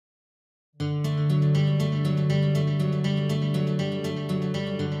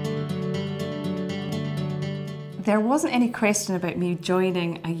There wasn't any question about me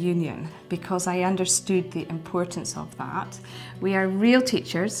joining a union because I understood the importance of that. We are real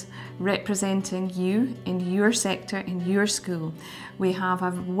teachers representing you in your sector, in your school. We have a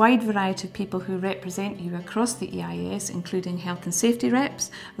wide variety of people who represent you across the EIS, including health and safety reps,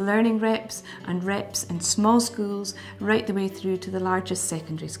 learning reps and reps in small schools, right the way through to the largest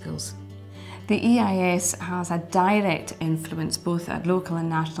secondary schools. The EIS has a direct influence both at local and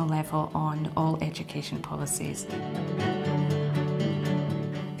national level on all education policies.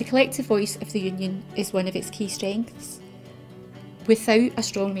 The collective voice of the union is one of its key strengths. Without a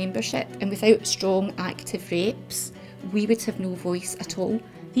strong membership and without strong active reps, we would have no voice at all.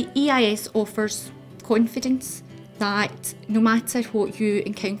 The EIS offers confidence that no matter what you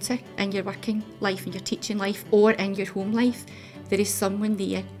encounter in your working life, in your teaching life or in your home life, there is someone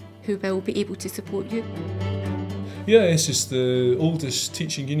there who will be able to support you. EIS is the oldest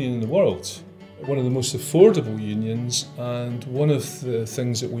teaching union in the world, one of the most affordable unions, and one of the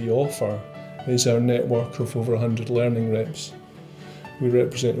things that we offer is our network of over 100 learning reps. We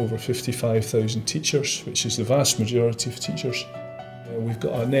represent over 55,000 teachers, which is the vast majority of teachers. We've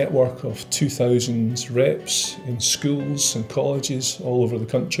got a network of 2,000 reps in schools and colleges all over the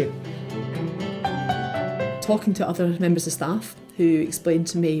country. Talking to other members of staff who explained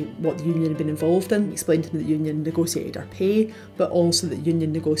to me what the union had been involved in, explained to me that the union negotiated our pay, but also that the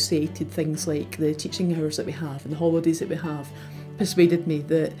union negotiated things like the teaching hours that we have and the holidays that we have, persuaded me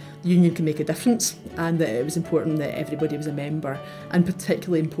that the union can make a difference and that it was important that everybody was a member, and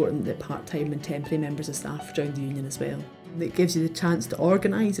particularly important that part-time and temporary members of staff joined the union as well. It gives you the chance to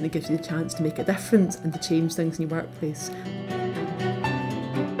organise and it gives you the chance to make a difference and to change things in your workplace.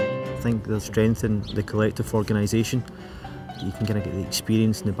 I think there's strength in the collective organisation. You can kind of get the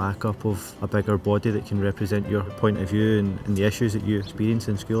experience and the backup of a bigger body that can represent your point of view and the issues that you experience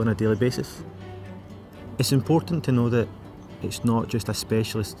in school on a daily basis. It's important to know that it's not just a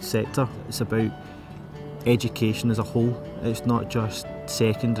specialist sector, it's about education as a whole. It's not just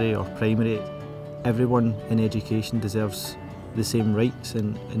secondary or primary. Everyone in education deserves the same rights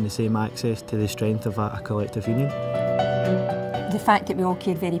and the same access to the strength of a collective union. The fact that we all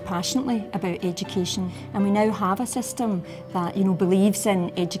care very passionately about education, and we now have a system that believes in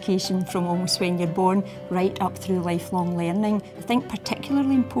education from almost when you're born right up through lifelong learning. I think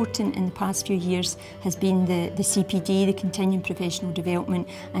particularly important in the past few years has been the CPD, the continuing professional development,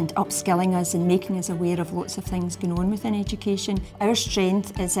 and upskilling us and making us aware of lots of things going on within education. Our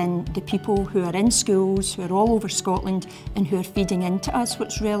strength is in the people who are in schools, who are all over Scotland and who are feeding into us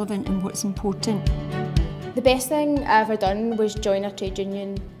what's relevant and what's important. The best thing I ever done was join a trade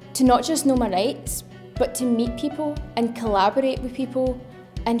union, to not just know my rights, but to meet people and collaborate with people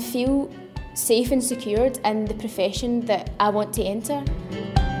and feel safe and secured in the profession that I want to enter.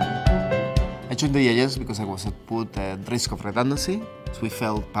 I joined the EIS because I was put at risk of redundancy. We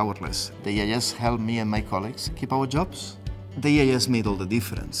felt powerless. The EIS helped me and my colleagues keep our jobs. The EIS made all the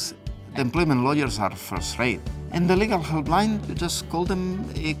difference. The employment lawyers are first rate. And the legal helpline, you just call them,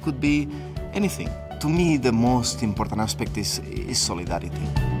 it could be anything. To me, the most important aspect is solidarity.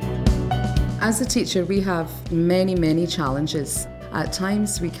 As a teacher, we have many challenges. At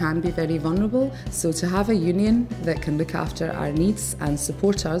times, we can be very vulnerable, so to have a union that can look after our needs and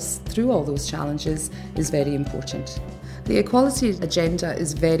support us through all those challenges is very important. The equality agenda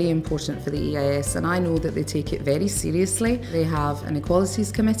is very important for the EIS, and I know that they take it very seriously. They have an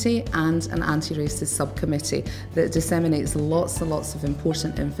equalities committee and an anti-racist subcommittee that disseminates lots and lots of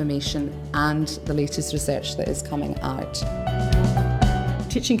important information and the latest research that is coming out.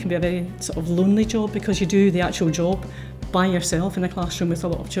 Teaching can be a very sort of lonely job because you do the actual job by yourself in a classroom with a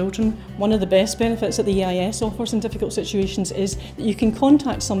lot of children. One of the best benefits that the EIS offers in difficult situations is that you can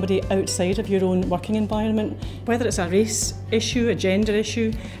contact somebody outside of your own working environment. Whether it's a race issue, a gender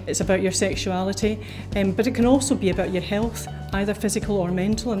issue, it's about your sexuality, but it can also be about your health, either physical or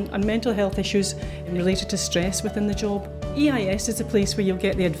mental, and mental health issues related to stress within the job. EIS is a place where you'll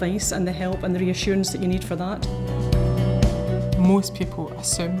get the advice and the help and the reassurance that you need for that. Most people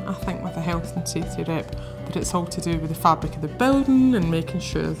assume, I think, with a health and safety rep, that it's all to do with the fabric of the building and making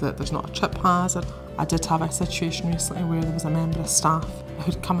sure that there's not a trip hazard. I did have a situation recently where there was a member of staff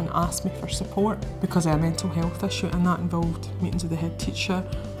who'd come and ask me for support because of a mental health issue, and that involved meetings with the head teacher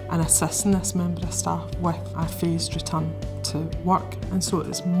and assisting this member of staff with a phased return to work. And so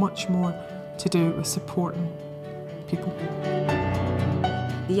it's much more to do with supporting people.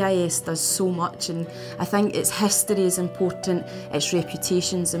 The EIS does so much, and I think its history is important, its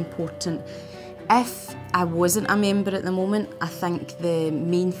reputation is important, If I wasn't a member at the moment, I think the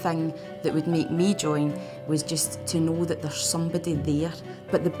main thing that would make me join was just to know that there's somebody there.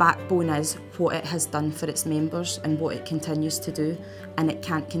 But the backbone is what it has done for its members and what it continues to do, and it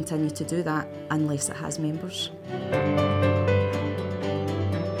can't continue to do that unless it has members.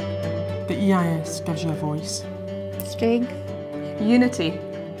 The EIS gives you a voice. Strength. Unity.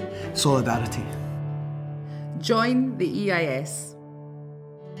 Solidarity. Join the EIS.